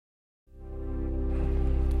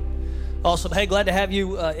Awesome. Hey, glad to have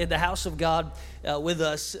you in the house of God with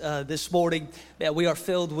us this morning. We are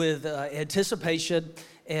filled with anticipation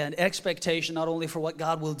and expectation, not only for what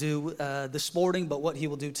God will do this morning, but what He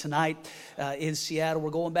will do tonight in Seattle.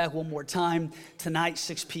 We're going back one more time tonight,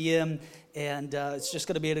 6 p.m., and it's just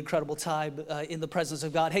going to be an incredible time in the presence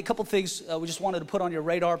of God. Hey, a couple things we just wanted to put on your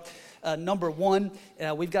radar. Number one,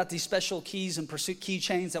 we've got these special keys and pursuit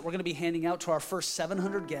keychains that we're going to be handing out to our first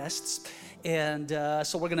 700 guests. And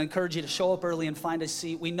so we're going to encourage you to show up early and find a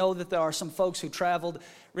seat. We know that there are some folks who traveled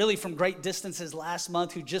really from great distances last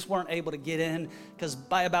month who just weren't able to get in because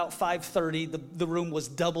by about 5:30, the room was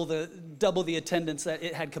double the attendance that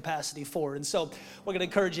it had capacity for. And so we're going to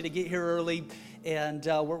encourage you to get here early. And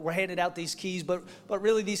we're handing out these keys, but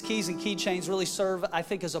really these keys and keychains really serve, I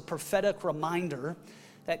think, as a prophetic reminder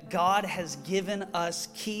that God has given us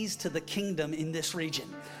keys to the kingdom in this region.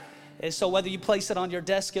 And so whether you place it on your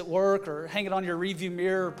desk at work or hang it on your rearview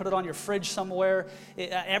mirror or put it on your fridge somewhere,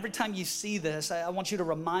 every time you see this, I want you to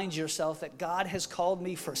remind yourself that God has called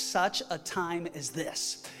me for such a time as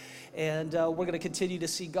this. And we're going to continue to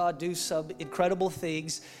see God do some incredible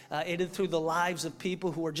things in and through the lives of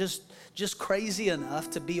people who are just crazy enough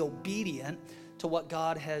to be obedient to what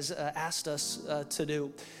God has asked us to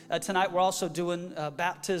do. Tonight we're also doing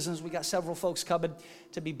baptisms. We got several folks coming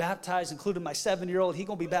to be baptized, including my 7-year-old. He's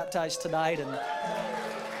going to be baptized tonight, and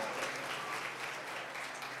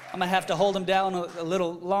I'm going to have to hold him down a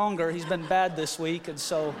little longer. He's been bad this week, and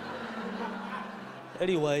so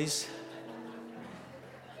anyways,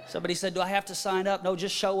 somebody said, do I have to sign up? No,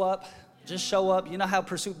 just show up. Just show up. You know how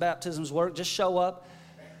pursuit baptisms work. Just show up.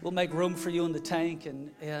 We'll make room for you in the tank,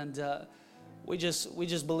 and we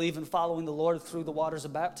just believe in following the Lord through the waters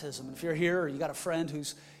of baptism. And if you're here or you got a friend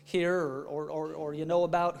who's here or you know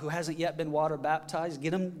about who hasn't yet been water baptized,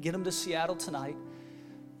 get them to Seattle tonight.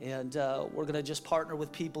 And we're going to just partner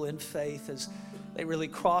with people in faith as they really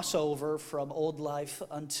cross over from old life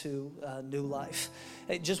unto new life.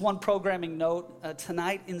 Hey, just one programming note.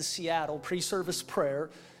 Tonight in Seattle, pre-service prayer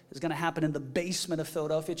is going to happen in the basement of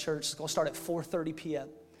Philadelphia Church. It's going to start at 4:30 p.m.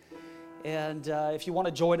 And if you want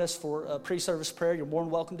to join us for pre-service prayer, you're more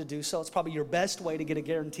than welcome to do so. It's probably your best way to get a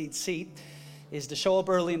guaranteed seat is to show up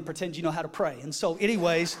early and pretend you know how to pray. And so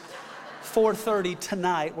anyways, 4:30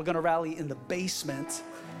 tonight, we're going to rally in the basement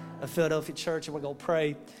of Philadelphia Church, and we're going to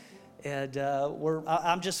pray. And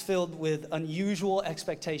I'm just filled with unusual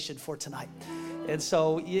expectation for tonight. And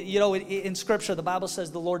so, you know, in Scripture, the Bible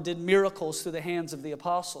says the Lord did miracles through the hands of the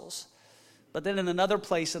apostles. But then in another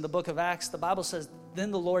place in the book of Acts, the Bible says,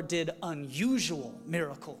 then the Lord did unusual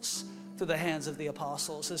miracles through the hands of the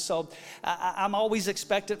apostles. And so I'm always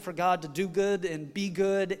expectant for God to do good and be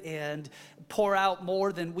good and pour out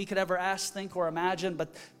more than we could ever ask, think, or imagine.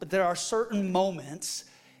 But there are certain moments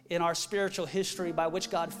in our spiritual history by which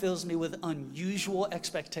God fills me with unusual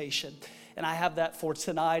expectation. And I have that for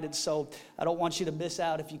tonight. And so I don't want you to miss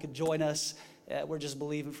out if you could join us. We're just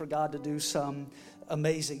believing for God to do some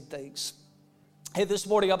amazing things. Hey, this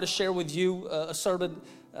morning I'm going to share with you a sermon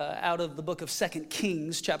out of the book of 2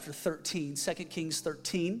 Kings, chapter 13, 2 Kings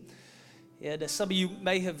 13. And some of you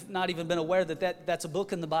may have not even been aware that's a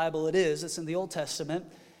book in the Bible. It is. It's in the Old Testament.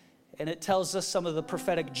 And it tells us some of the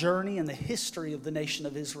prophetic journey and the history of the nation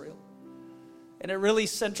of Israel. And it really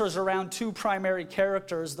centers around two primary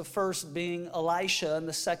characters, the first being Elisha and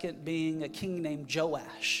the second being a king named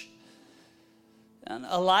Joash. And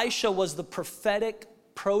Elisha was the prophetic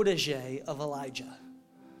protege of Elijah.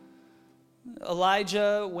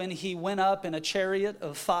 Elijah, when he went up in a chariot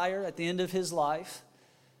of fire at the end of his life,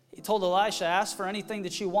 he told Elisha, ask for anything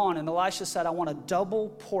that you want. And Elisha said, I want a double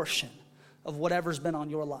portion of whatever's been on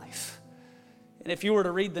your life. And if you were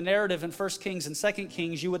to read the narrative in 1 Kings and 2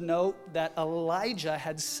 Kings, you would note that Elijah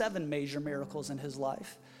had 7 major miracles in his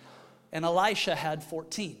life, and Elisha had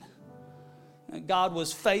 14. God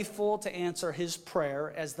was faithful to answer his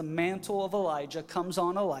prayer as the mantle of Elijah comes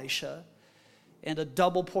on Elisha, and a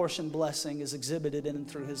double portion blessing is exhibited in and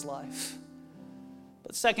through his life.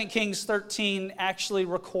 But 2 Kings 13 actually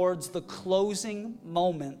records the closing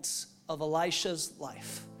moments of Elisha's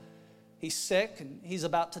life. He's sick and he's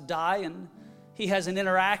about to die, and he has an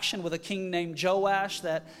interaction with a king named Joash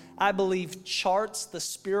that I believe charts the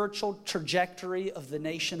spiritual trajectory of the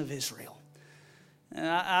nation of Israel. And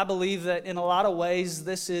I believe that in a lot of ways,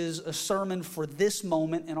 this is a sermon for this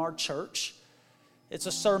moment in our church. It's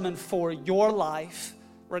a sermon for your life,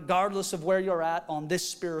 regardless of where you're at on this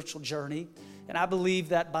spiritual journey. And I believe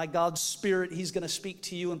that by God's Spirit, He's going to speak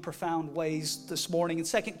to you in profound ways this morning. In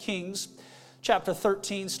 2 Kings chapter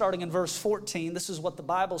 13, starting in verse 14, this is what the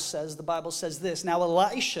Bible says. The Bible says this, now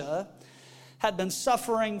Elisha had been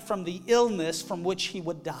suffering from the illness from which he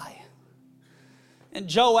would die. And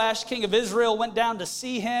Joash, king of Israel, went down to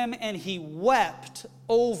see him, and he wept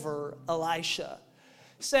over Elisha,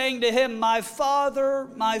 saying to him, my father,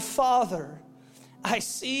 I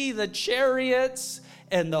see the chariots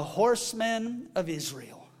and the horsemen of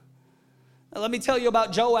Israel. Now, let me tell you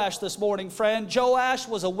about Joash this morning, friend. Joash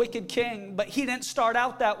was a wicked king, but he didn't start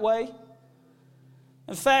out that way.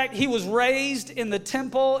 In fact, he was raised in the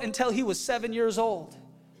temple until he was 7 years old.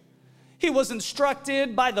 He was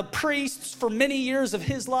instructed by the priests for many years of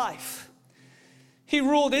his life. He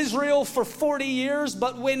ruled Israel for 40 years,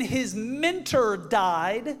 but when his mentor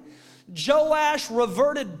died, Joash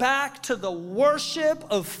reverted back to the worship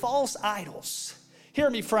of false idols. Hear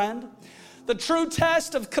me, friend. The true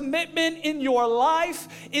test of commitment in your life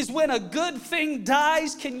is when a good thing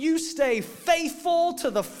dies, can you stay faithful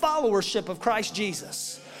to the followership of Christ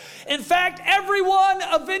Jesus? In fact, everyone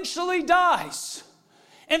eventually dies.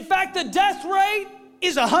 In fact, the death rate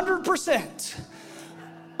is 100%.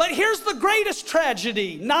 But here's the greatest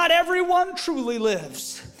tragedy. Not everyone truly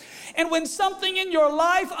lives. And when something in your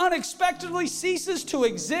life unexpectedly ceases to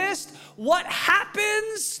exist, what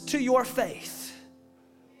happens to your faith?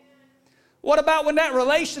 What about when that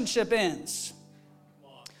relationship ends?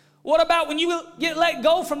 What about when you get let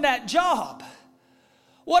go from that job?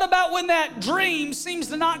 What about when that dream seems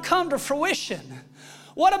to not come to fruition?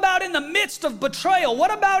 What about in the midst of betrayal?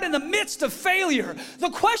 What about in the midst of failure? The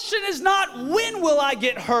question is not when will I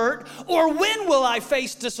get hurt or when will I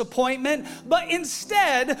face disappointment, but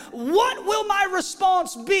instead, what will my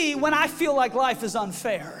response be when I feel like life is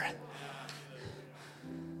unfair?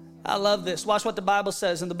 I love this. Watch what the Bible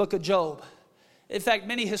says in the book of Job. In fact,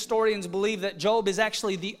 many historians believe that Job is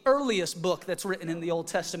actually the earliest book that's written in the Old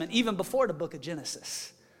Testament, even before the book of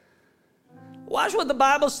Genesis. Watch what the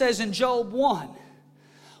Bible says in Job 1.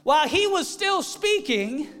 While he was still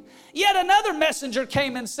speaking, yet another messenger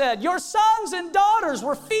came and said, your sons and daughters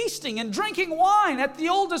were feasting and drinking wine at the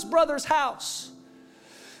oldest brother's house,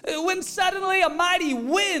 when suddenly a mighty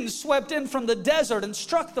wind swept in from the desert and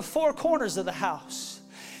struck the four corners of the house.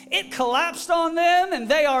 It collapsed on them, and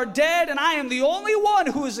they are dead, and I am the only one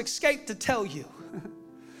who has escaped to tell you.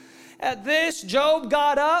 At this, Job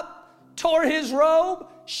got up, tore his robe,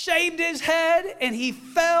 shaved his head, and he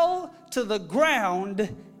fell to the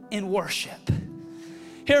ground in worship.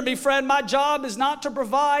 Hear me, friend, my job is not to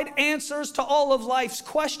provide answers to all of life's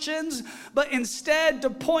questions, but instead to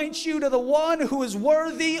point you to the one who is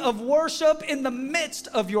worthy of worship in the midst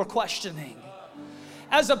of your questioning.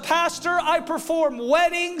 As a pastor, I perform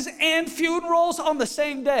weddings and funerals on the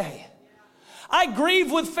same day. I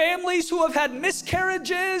grieve with families who have had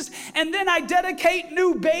miscarriages, and then I dedicate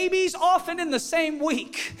new babies often in the same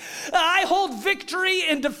week. I hold victory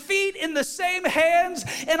and defeat in the same hands,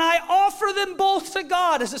 and I offer them both to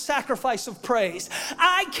God as a sacrifice of praise.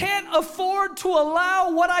 I can't afford to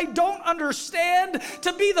allow what I don't understand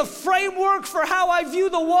to be the framework for how I view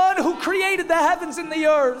the one who created the heavens and the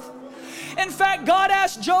earth. In fact, God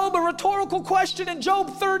asked Job a rhetorical question in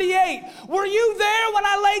Job 38. Were you there when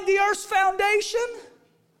I laid the earth's foundation?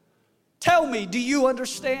 Tell me, do you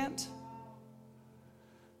understand?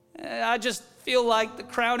 I just feel like the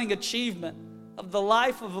crowning achievement of the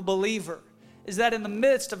life of a believer is that in the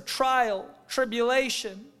midst of trial,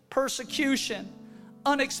 tribulation, persecution,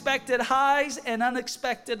 unexpected highs and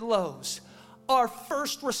unexpected lows, our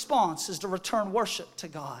first response is to return worship to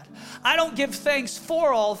God. I don't give thanks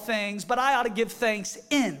for all things, but I ought to give thanks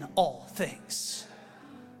in all things.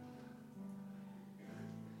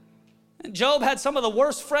 And Job had some of the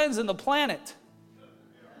worst friends in the planet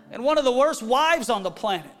and one of the worst wives on the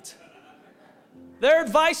planet. Their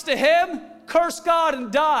advice to him, curse God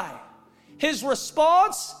and die. His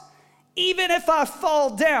response, even if I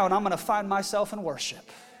fall down, I'm going to find myself in worship.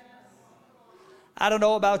 I don't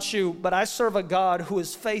know about you, but I serve a God who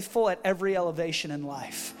is faithful at every elevation in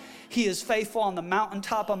life. He is faithful on the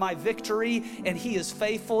mountaintop of my victory, and He is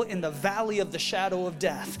faithful in the valley of the shadow of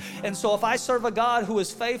death. And so if I serve a God who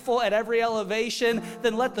is faithful at every elevation,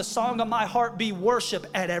 then let the song of my heart be worship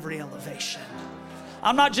at every elevation.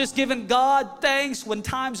 I'm not just giving God thanks when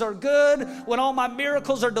times are good, when all my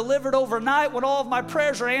miracles are delivered overnight, when all of my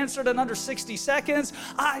prayers are answered in under 60 seconds.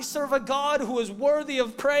 I serve a God who is worthy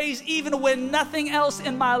of praise even when nothing else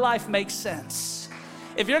in my life makes sense.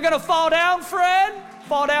 If you're going to fall down, friend,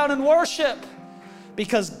 fall down in worship,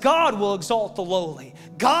 because God will exalt the lowly.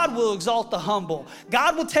 God will exalt the humble.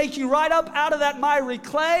 God will take you right up out of that miry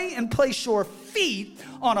clay and place your feet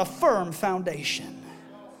on a firm foundation.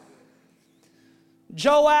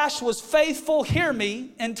 Joash was faithful, hear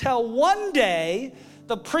me, until one day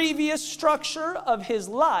the previous structure of his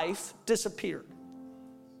life disappeared.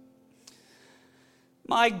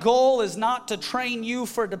 My goal is not to train you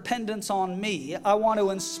for dependence on me. I want to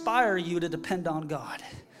inspire you to depend on God.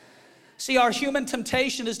 See, our human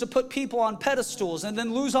temptation is to put people on pedestals and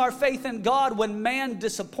then lose our faith in God when man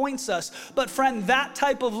disappoints us. But friend, that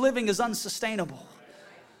type of living is unsustainable.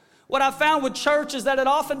 What I've found with church is that it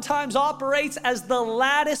oftentimes operates as the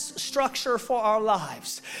lattice structure for our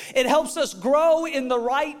lives. It helps us grow in the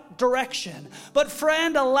right direction. But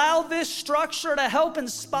friend, allow this structure to help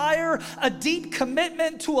inspire a deep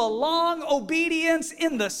commitment to a long obedience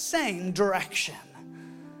in the same direction.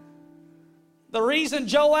 The reason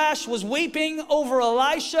Joash was weeping over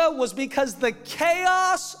Elisha was because the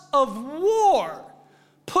chaos of war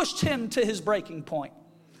pushed him to his breaking point.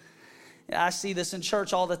 I see this in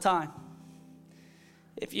church all the time.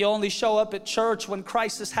 If you only show up at church when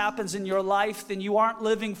crisis happens in your life, then you aren't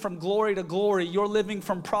living from glory to glory. You're living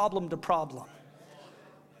from problem to problem.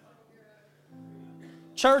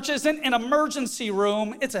 Church isn't an emergency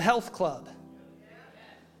room, it's a health club.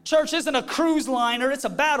 Church isn't a cruise liner, it's a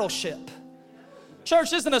battleship.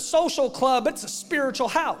 Church isn't a social club, it's a spiritual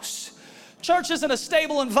house. Church isn't a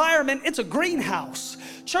stable environment, it's a greenhouse.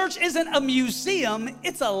 Church isn't a museum,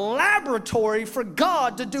 it's a laboratory for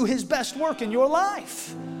God to do His best work in your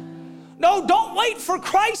life. No, don't wait for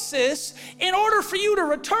crisis in order for you to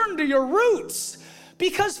return to your roots,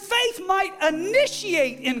 because faith might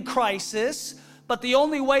initiate in crisis, but the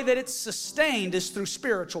only way that it's sustained is through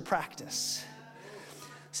spiritual practice.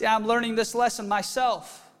 See, I'm learning this lesson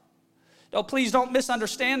myself. Oh, please don't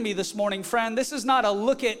misunderstand me this morning, friend. This is not a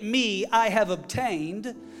look at me, I have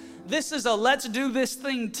obtained. This is a let's do this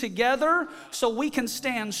thing together so we can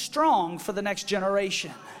stand strong for the next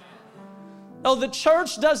generation. No, the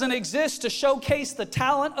church doesn't exist to showcase the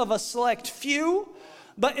talent of a select few,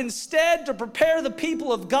 but instead to prepare the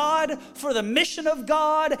people of God for the mission of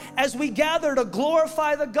God as we gather to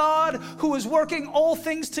glorify the God who is working all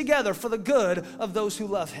things together for the good of those who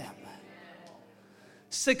love Him.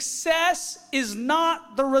 Success is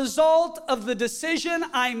not the result of the decision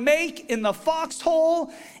I make in the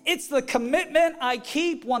foxhole. It's the commitment I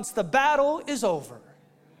keep once the battle is over.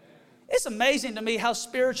 It's amazing to me how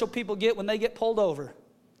spiritual people get when they get pulled over.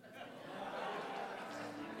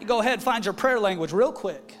 You go ahead and find your prayer language real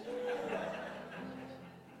quick.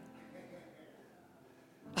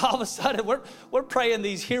 All of a sudden, we're praying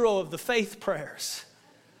these hero of the faith prayers.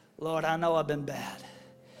 Lord, I know I've been bad.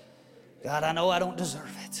 God, I know I don't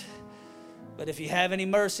deserve it. But if you have any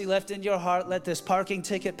mercy left in your heart, let this parking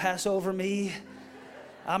ticket pass over me.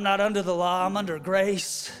 I'm not under the law, I'm under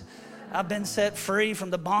grace. I've been set free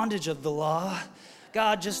from the bondage of the law.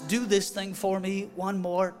 God, just do this thing for me one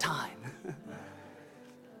more time.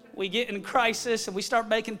 We get in crisis and we start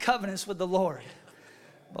making covenants with the Lord.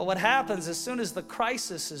 But what happens as soon as the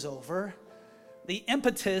crisis is over, the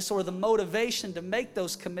impetus or the motivation to make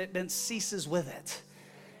those commitments ceases with it.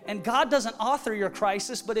 And God doesn't author your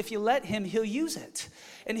crisis, but if you let Him, He'll use it.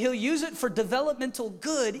 And He'll use it for developmental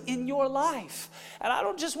good in your life. And I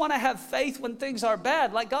don't just want to have faith when things are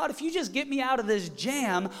bad. Like, God, if you just get me out of this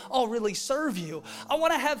jam, I'll really serve you. I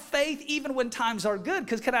want to have faith even when times are good.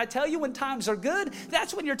 Because can I tell you, when times are good,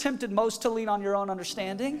 that's when you're tempted most to lean on your own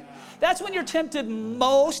understanding. That's when you're tempted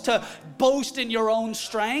most to boast in your own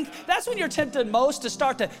strength. That's when you're tempted most to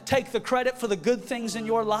start to take the credit for the good things in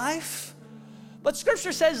your life. But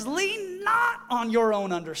Scripture says, lean not on your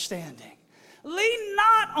own understanding. Lean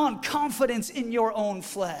not on confidence in your own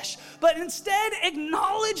flesh, but instead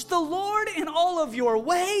acknowledge the Lord in all of your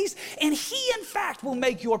ways, and He, in fact, will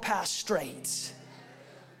make your path straight.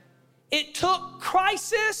 It took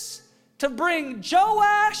crisis to bring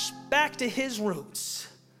Joash back to his roots.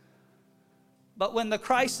 But when the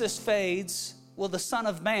crisis fades, will the Son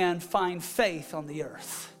of Man find faith on the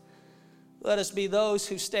earth? Let us be those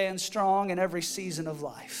who stand strong in every season of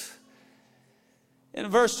life. In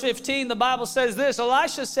verse 15, the Bible says this,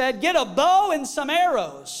 Elisha said, get a bow and some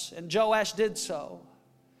arrows. And Joash did so.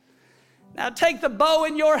 Now take the bow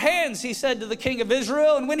in your hands, he said to the king of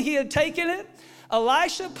Israel. And when he had taken it,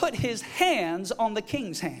 Elisha put his hands on the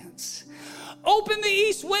king's hands. Open the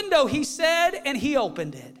east window, he said, and he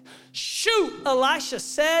opened it. Shoot, Elisha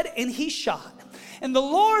said, and he shot. And the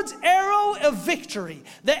Lord's arrow of victory,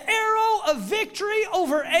 the arrow of victory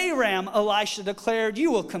over Aram, Elisha declared,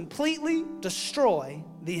 you will completely destroy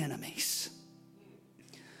the enemies.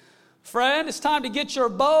 Friend, it's time to get your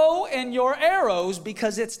bow and your arrows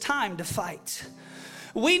because it's time to fight.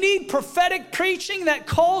 We need prophetic preaching that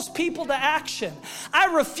calls people to action.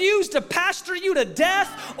 I refuse to pastor you to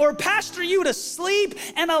death or pastor you to sleep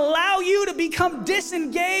and allow you to become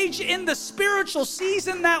disengaged in the spiritual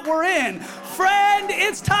season that we're in. Friend,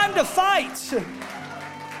 it's time to fight.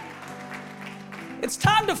 It's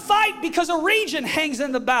time to fight because a region hangs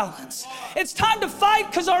in the balance. It's time to fight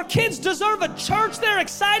because our kids deserve a church they're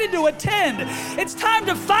excited to attend. It's time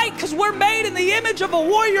to fight because we're made in the image of a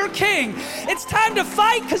warrior king. It's time to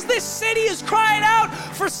fight because this city is crying out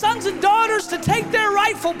for sons and daughters to take their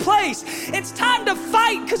rightful place. It's time to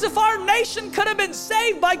fight because if our nation could have been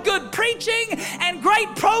saved by good preaching and great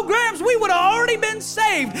programs, we would have already been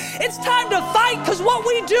saved. It's time to fight because what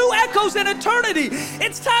we do echoes in eternity.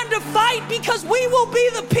 It's time to fight because we will be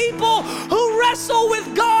the people who wrestle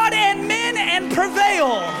with God and men and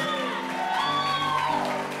prevail.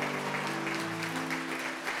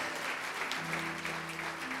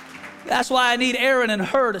 That's why I need Aaron and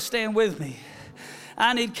Hur to stand with me.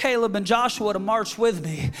 I need Caleb and Joshua to march with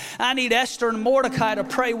me. I need Esther and Mordecai to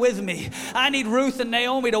pray with me. I need Ruth and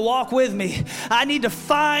Naomi to walk with me. I need to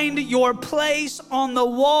find your place on the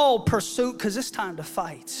wall, Pursuit, because it's time to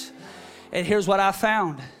fight. And here's what I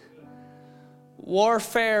found.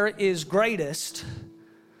 Warfare is greatest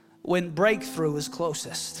when breakthrough is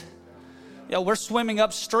closest. We're swimming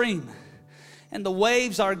upstream and the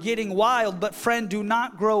waves are getting wild, but friend, do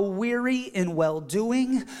not grow weary in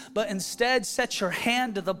well-doing, but instead set your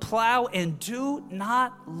hand to the plow and do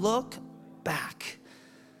not look back.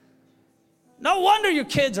 No wonder your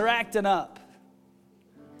kids are acting up.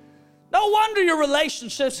 No wonder your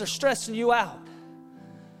relationships are stressing you out.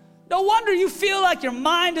 No wonder you feel like your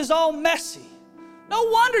mind is all messy. No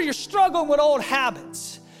wonder you're struggling with old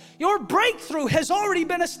habits. Your breakthrough has already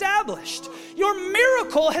been established. Your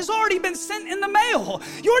miracle has already been sent in the mail.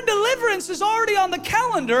 Your deliverance is already on the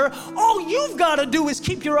calendar. All you've got to do is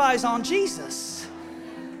keep your eyes on Jesus.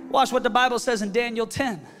 Watch what the Bible says in Daniel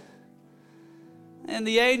 10. And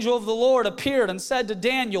the angel of the Lord appeared and said to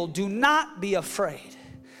Daniel, do not be afraid.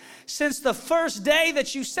 Since the first day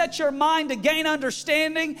that you set your mind to gain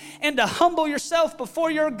understanding and to humble yourself before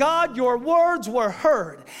your God, your words were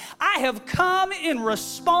heard. I have come in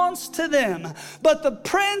response to them, but the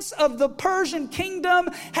prince of the Persian kingdom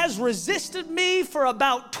has resisted me for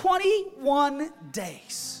about 21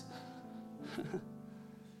 days.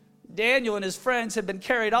 Daniel and his friends had been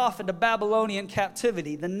carried off into Babylonian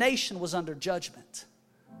captivity. The nation was under judgment.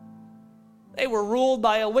 They were ruled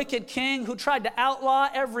by a wicked king who tried to outlaw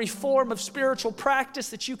every form of spiritual practice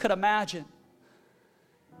that you could imagine.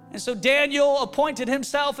 And so Daniel appointed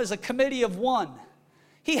himself as a committee of one.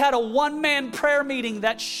 He had a one-man prayer meeting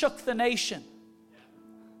that shook the nation.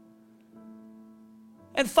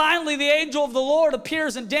 And finally, the angel of the Lord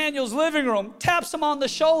appears in Daniel's living room, taps him on the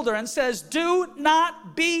shoulder and says, do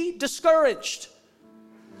not be discouraged.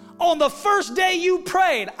 On the first day you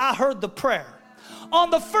prayed, I heard the prayer. On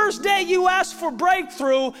the first day you asked for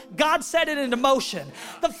breakthrough, God set it into motion.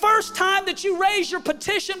 The first time that you raised your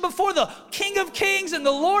petition before the King of Kings and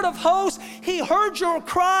the Lord of Hosts, He heard your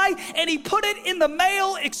cry and He put it in the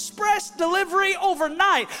mail, express delivery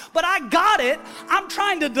overnight. But I got it. I'm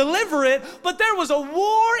trying to deliver it. But there was a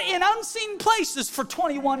war in unseen places for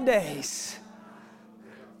 21 days.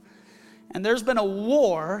 And there's been a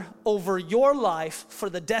war over your life for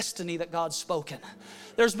the destiny that God's spoken.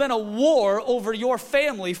 There's been a war over your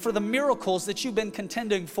family for the miracles that you've been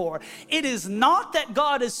contending for. It is not that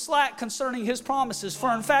God is slack concerning His promises,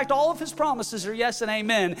 for in fact, all of His promises are yes and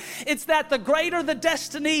amen. It's that the greater the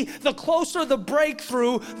destiny, the closer the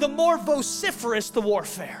breakthrough, the more vociferous the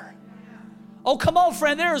warfare. Oh, come on,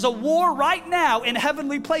 friend. There is a war right now in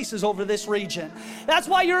heavenly places over this region. That's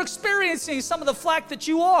why you're experiencing some of the flack that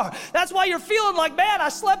you are. That's why you're feeling like, man, I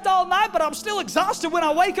slept all night, but I'm still exhausted when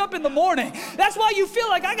I wake up in the morning. That's why you feel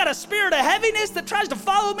like I got a spirit of heaviness that tries to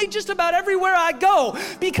follow me just about everywhere I go,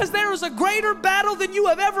 because there is a greater battle than you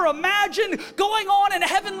have ever imagined going on in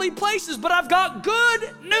heavenly places. But I've got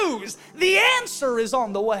good news. The answer is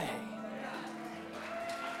on the way.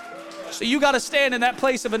 So you got to stand in that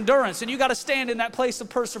place of endurance, and you got to stand in that place of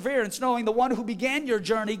perseverance, knowing the one who began your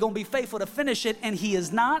journey going to be faithful to finish it, and He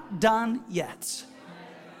is not done yet.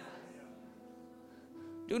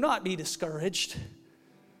 Do not be discouraged.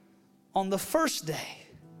 On the first day,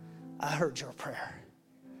 I heard your prayer.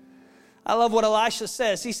 I love what Elisha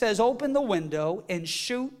says. He says, open the window and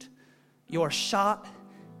shoot your shot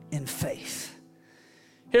in faith.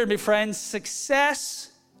 Hear me, friends.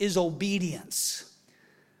 Success is obedience.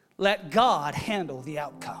 Let God handle the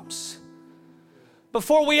outcomes.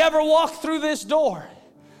 Before we ever walk through this door,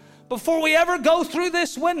 before we ever go through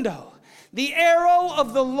this window, the arrow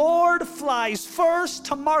of the Lord flies first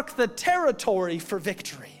to mark the territory for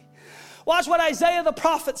victory. Watch what Isaiah the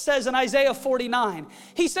prophet says in Isaiah 49.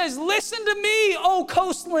 He says, listen to me, O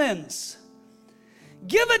coastlands.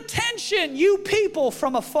 Give attention, you people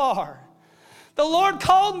from afar. The Lord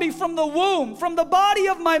called me from the womb. From the body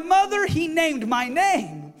of my mother, he named my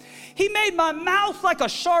name. He made my mouth like a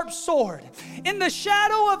sharp sword. In the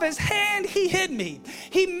shadow of his hand, he hid me.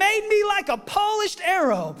 He made me like a polished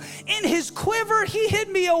arrow. In his quiver, he hid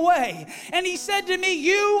me away. And he said to me,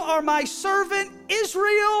 you are my servant,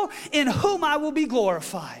 Israel, in whom I will be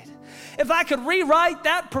glorified. If I could rewrite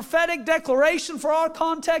that prophetic declaration for our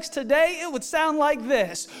context today, it would sound like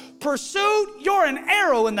this. Pursuit, you're an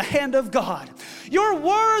arrow in the hand of God. Your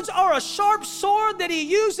words are a sharp sword that he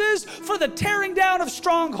uses for the tearing down of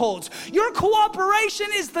strongholds. Your cooperation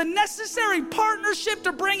is the necessary partnership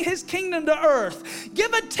to bring his kingdom to earth.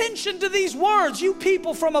 Give attention to these words, you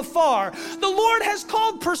people from afar. The Lord has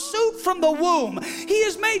called pursuit from the womb. He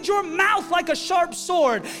has made your mouth like a sharp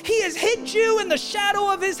sword. He has hid you in the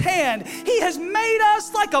shadow of his hand. He has made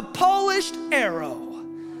us like a polished arrow.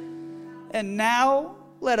 And now,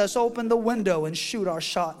 let us open the window and shoot our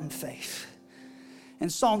shot in faith. In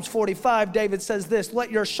Psalms 45, David says this,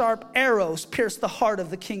 let your sharp arrows pierce the heart of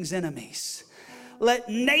the king's enemies. Let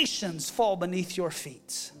nations fall beneath your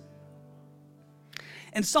feet.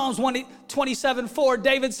 In Psalms 27:4,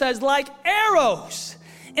 David says, like arrows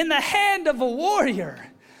in the hand of a warrior,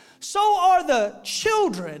 so are the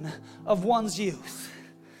children of one's youth.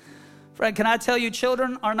 Friend, can I tell you,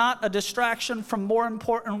 children are not a distraction from more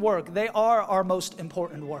important work. They are our most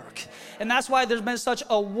important work. And that's why there's been such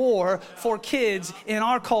a war for kids in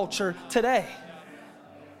our culture today.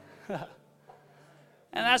 And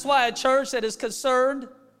that's why a church that is concerned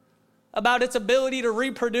about its ability to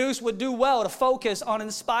reproduce would do well to focus on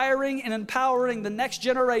inspiring and empowering the next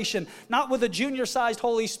generation, not with a junior-sized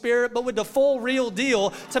Holy Spirit, but with the full real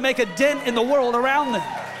deal to make a dent in the world around them.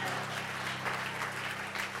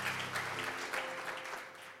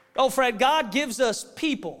 Oh, Fred, God gives us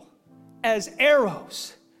people as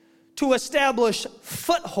arrows to establish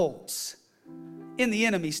footholds in the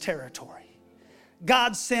enemy's territory.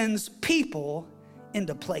 God sends people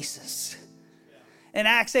into places. In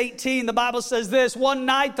Acts 18, the Bible says this, one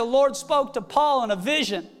night the Lord spoke to Paul in a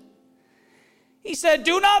vision. He said,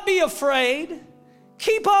 do not be afraid.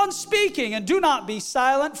 Keep on speaking and do not be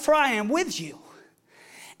silent, for I am with you.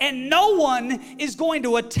 And no one is going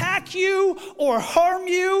to attack you or harm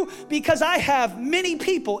you because I have many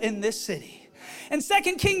people in this city. In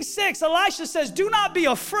 2 Kings 6, Elisha says, do not be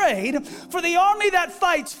afraid, for the army that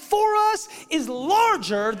fights for us is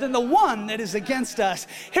larger than the one that is against us.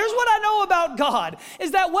 Here's what I know about God,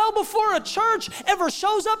 is that well before a church ever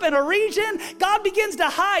shows up in a region, God begins to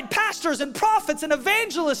hide pastors and prophets and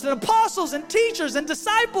evangelists and apostles and teachers and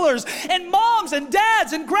disciplers and moms and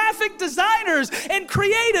dads and graphic designers and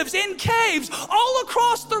creatives in caves all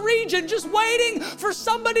across the region, just waiting for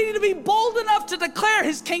somebody to be bold enough to declare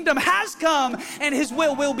his kingdom has come and his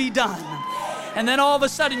will be done. And then all of a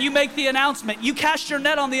sudden you make the announcement, you cast your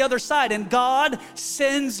net on the other side, and God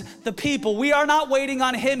sends the people. We are not waiting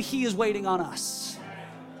on him, he is waiting on us.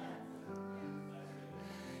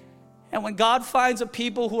 And when God finds a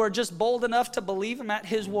people who are just bold enough to believe him at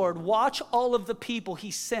his word, watch all of the people he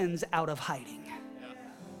sends out of hiding.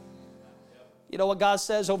 You know what God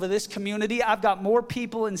says over this community? I've got more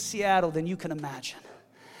people in Seattle than you can imagine.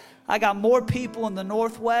 I got more people in the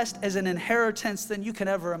Northwest as an inheritance than you can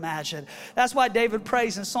ever imagine. That's why David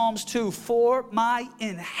prays in Psalms 2, for my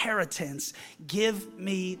inheritance, give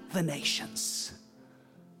me the nations.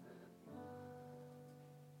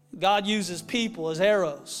 God uses people as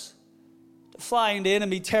arrows to fly into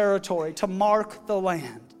enemy territory, to mark the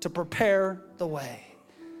land, to prepare the way.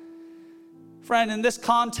 Friend, in this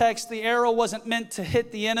context, the arrow wasn't meant to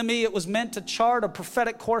hit the enemy. It was meant to chart a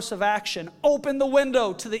prophetic course of action. Open the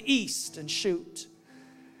window to the east and shoot.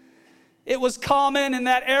 It was common in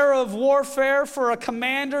that era of warfare for a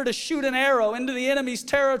commander to shoot an arrow into the enemy's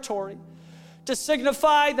territory to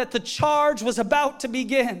signify that the charge was about to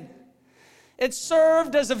begin. It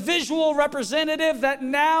served as a visual representative that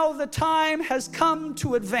now the time has come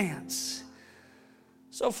to advance.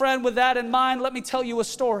 So, friend, with that in mind, let me tell you a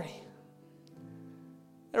story.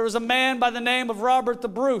 There was a man by the name of Robert the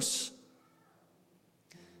Bruce.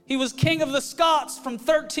 He was king of the Scots from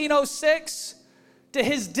 1306 to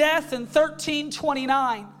his death in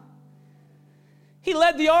 1329. He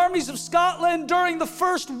led the armies of Scotland during the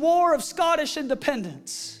First War of Scottish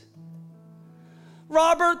Independence.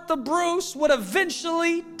 Robert the Bruce would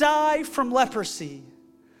eventually die from leprosy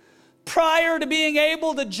prior to being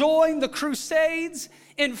able to join the Crusades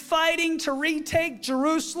in fighting to retake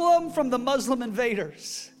Jerusalem from the Muslim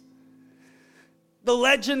invaders. The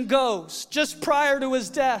legend goes, just prior to his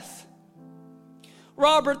death,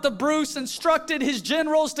 Robert the Bruce instructed his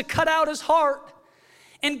generals to cut out his heart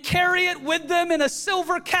and carry it with them in a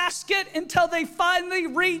silver casket until they finally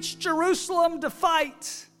reach Jerusalem to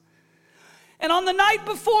fight. And on the night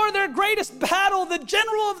before their greatest battle, the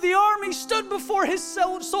general of the army stood before his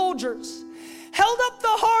soldiers, held up the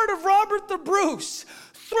heart of Robert the Bruce,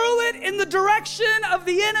 threw it in the direction of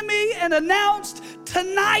the enemy, and announced,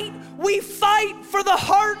 "Tonight we fight for the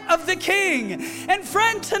heart of the king." And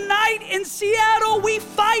friend, tonight in Seattle, we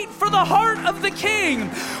fight for the heart of the king.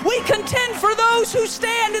 We contend for those who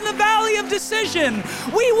stand in the valley of decision.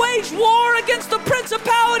 We wage war against the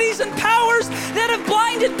principalities and powers that have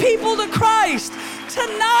blinded people to Christ.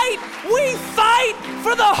 Tonight, we fight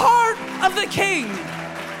for the heart of the king.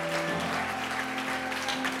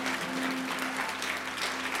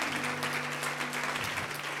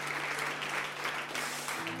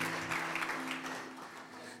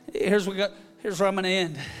 Here's where I'm going to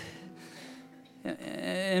end.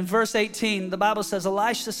 In verse 18, the Bible says,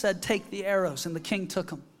 Elisha said, "Take the arrows," and the king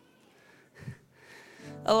took them.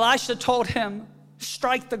 Elisha told him,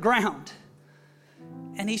 "Strike the ground."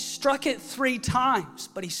 And he struck it 3 times,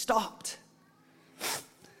 but he stopped.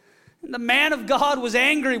 And the man of God was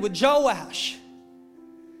angry with Joash.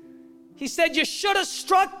 He said, "You should have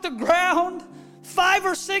struck the ground 5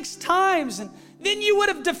 or 6 times, and then you would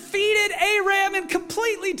have defeated Aram and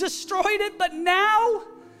completely destroyed it. But now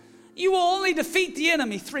you will only defeat the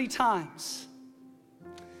enemy 3 times.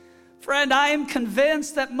 Friend, I am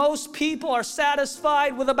convinced that most people are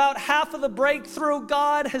satisfied with about half of the breakthrough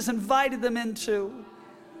God has invited them into.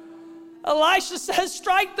 Elisha says,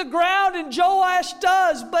 "Strike the ground," and Joash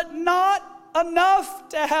does, but not enough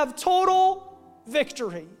to have total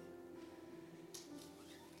victory.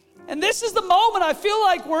 And this is the moment I feel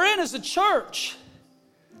like we're in as a church.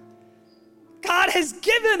 God has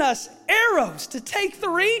given us arrows to take the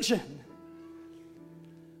region.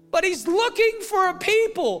 But he's looking for a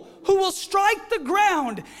people who will strike the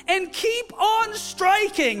ground and keep on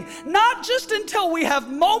striking, not just until we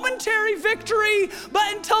have momentary victory, but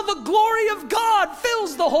until the glory of God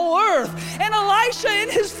fills the whole earth. And Elisha,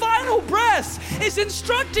 in his final breaths, is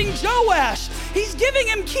instructing Joash. He's giving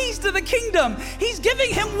him keys to the kingdom. He's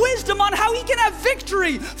giving him wisdom on how he can have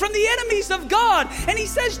victory from the enemies of God. And he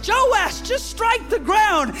says, "Joash, just strike the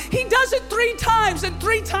ground." He does it 3 times, and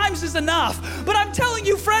 3 times is enough. But I'm telling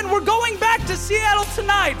you, friend, we're going back to Seattle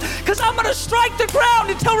tonight, because I'm going to strike the ground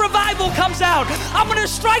until revival comes out. I'm going to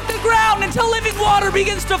strike the ground until living water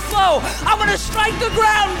begins to flow. I'm going to strike the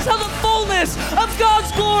ground until the fullness of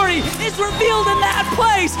God's glory is revealed in that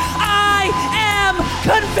place. I am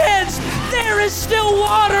convinced there is still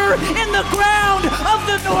water in the ground of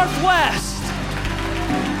the Northwest.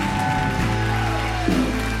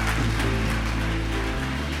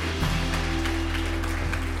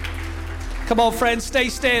 Come on, friends, stay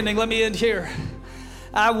standing. Let me end here.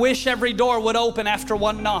 I wish every door would open after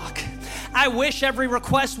one knock. I wish every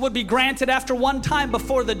request would be granted after one time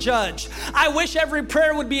before the judge. I wish every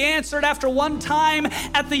prayer would be answered after one time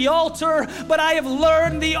at the altar, but I have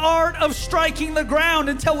learned the art of striking the ground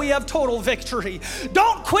until we have total victory.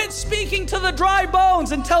 Don't quit speaking to the dry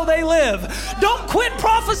bones until they live. Don't quit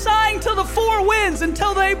prophesying to the 4 winds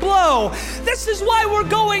until they blow. This is why we're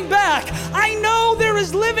going back. I know there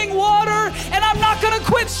is living water, and I'm not going to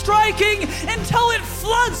quit striking until it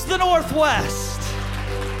floods the Northwest.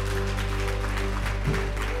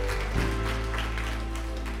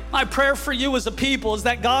 My prayer for you as a people is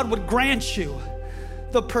that God would grant you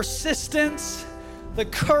the persistence, the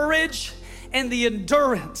courage, and the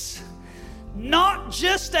endurance, not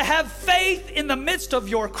just to have faith in the midst of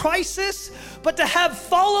your crisis, but to have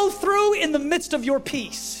follow through in the midst of your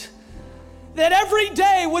peace. That every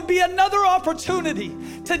day would be another opportunity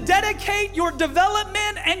to dedicate your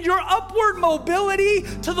development and your upward mobility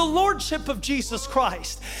to the Lordship of Jesus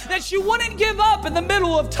Christ. That you wouldn't give up in the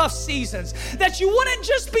middle of tough seasons. That you wouldn't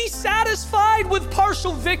just be satisfied with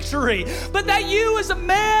partial victory, but that you as a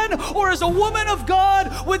man or as a woman of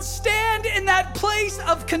God would stand in that place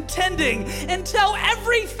of contending until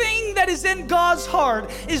everything that is in God's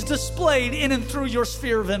heart is displayed in and through your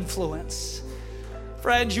sphere of influence.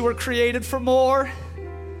 Friends, you were created for more.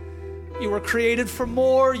 You were created for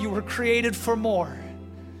more. You were created for more.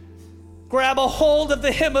 Grab a hold of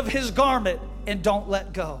the hem of his garment and don't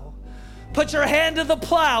let go. Put your hand to the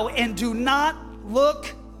plow and do not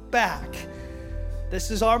look back. This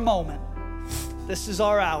is our moment. This is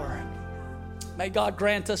our hour. May God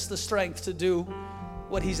grant us the strength to do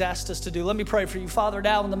what he's asked us to do. Let me pray for you. Father,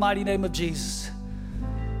 now in the mighty name of Jesus,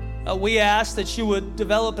 we ask that you would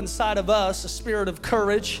develop inside of us a spirit of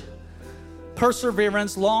courage,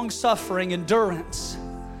 perseverance, long-suffering, endurance,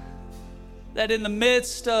 that in the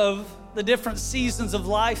midst of the different seasons of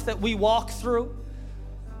life that we walk through,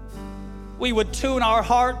 we would tune our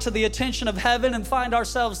heart to the attention of heaven and find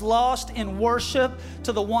ourselves lost in worship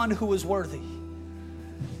to the one who is worthy.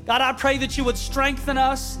 God, I pray that you would strengthen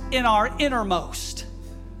us in our innermost,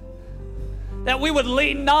 that we would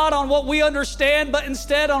lean not on what we understand, but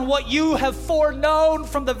instead on what you have foreknown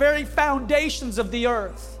from the very foundations of the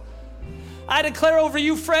earth. I declare over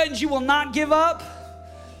you, friends, you will not give up.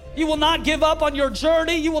 You will not give up on your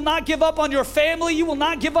journey. You will not give up on your family. You will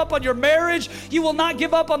not give up on your marriage. You will not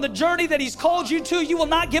give up on the journey that He's called you to. You will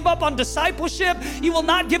not give up on discipleship. You will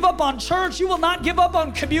not give up on church. You will not give up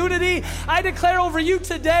on community. I declare over you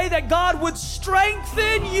today that God would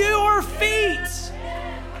strengthen your feet,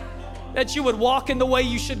 that you would walk in the way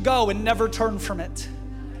you should go and never turn from it.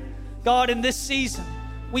 God, in this season,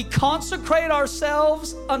 we consecrate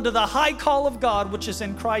ourselves unto the high call of God, which is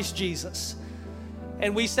in Christ Jesus.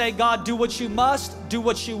 And we say, God, do what you must, do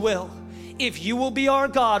what you will. If you will be our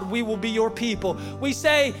God, we will be your people. We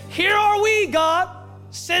say, here are we, God,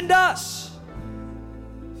 send us.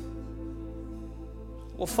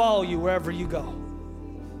 We'll follow you wherever you go.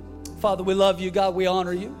 Father, we love you, God, we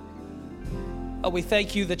honor you. We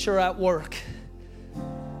thank you that you're at work.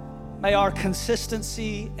 May our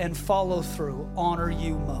consistency and follow through honor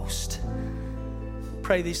you most.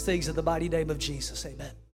 Pray these things in the mighty name of Jesus,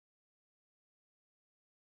 amen.